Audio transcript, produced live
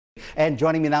And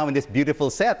joining me now in this beautiful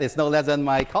set is no less than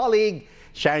my colleague,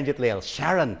 SHARANJIT LEYL.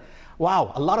 Sharon,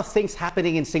 wow, a lot of things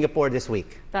happening in Singapore this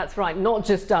week. That's right, not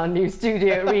just our new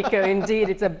studio, Rico. Indeed,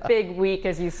 it's a big week,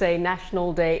 as you say.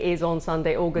 National Day is on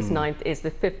Sunday. August 9th is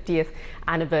the 50th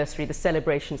anniversary, the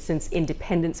celebration since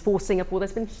independence for Singapore.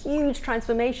 There's been huge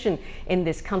transformation in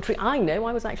this country. I know,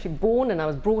 I was actually born and I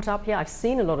was brought up here. I've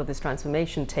seen a lot of this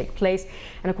transformation take place.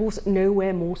 And of course,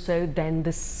 nowhere more so than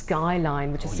the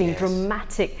skyline, which has seen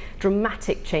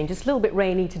dramatic change. It's a little bit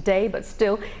rainy today, but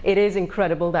still, it is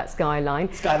incredible, that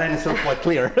skyline. Skyline is still quite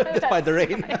clear despite the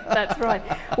rain. That's right.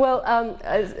 Well,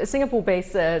 a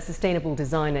Singapore-based sustainable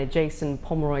designer, Jason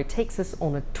Pomeroy, takes us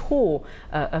on a tour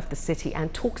of the city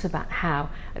and talks about how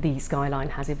the skyline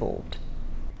has evolved.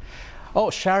 Oh,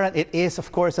 Sharon, it is,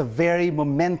 of course, a very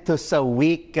momentous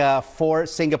week for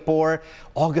Singapore.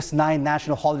 August 9,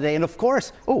 national holiday. And of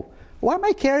course, oh, why am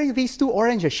I carrying these two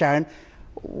oranges, Sharon?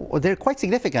 They're quite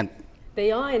significant. They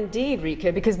are indeed,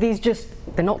 Rico, because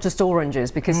they're not just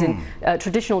oranges, because in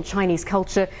traditional Chinese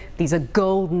culture, these are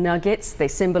gold nuggets. They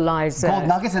symbolize... gold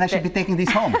nuggets, and I should be taking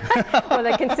these home. Well,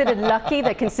 they're considered lucky,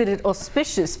 they're considered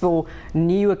auspicious for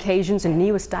new occasions and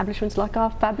new establishments like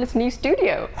our fabulous new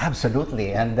studio.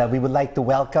 Absolutely, and we would like to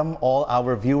welcome all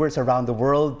our viewers around the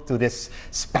world to this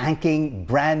spanking,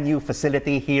 brand new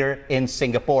facility here in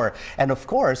Singapore. And of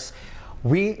course,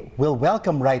 we will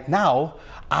welcome right now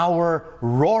our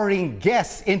roaring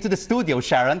guests into the studio,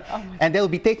 Sharon, and they'll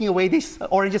be taking away these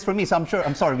oranges from me, so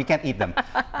I'm sorry, we can't eat them.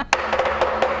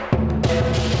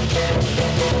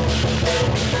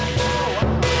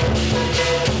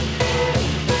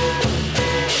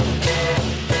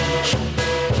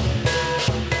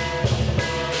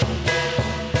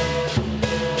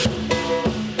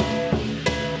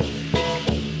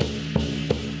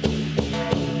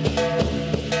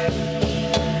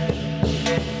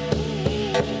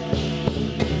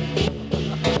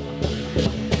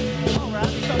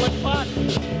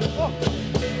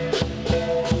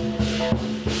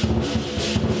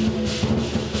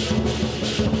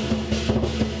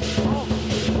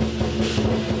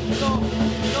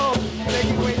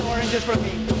 Just from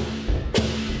me.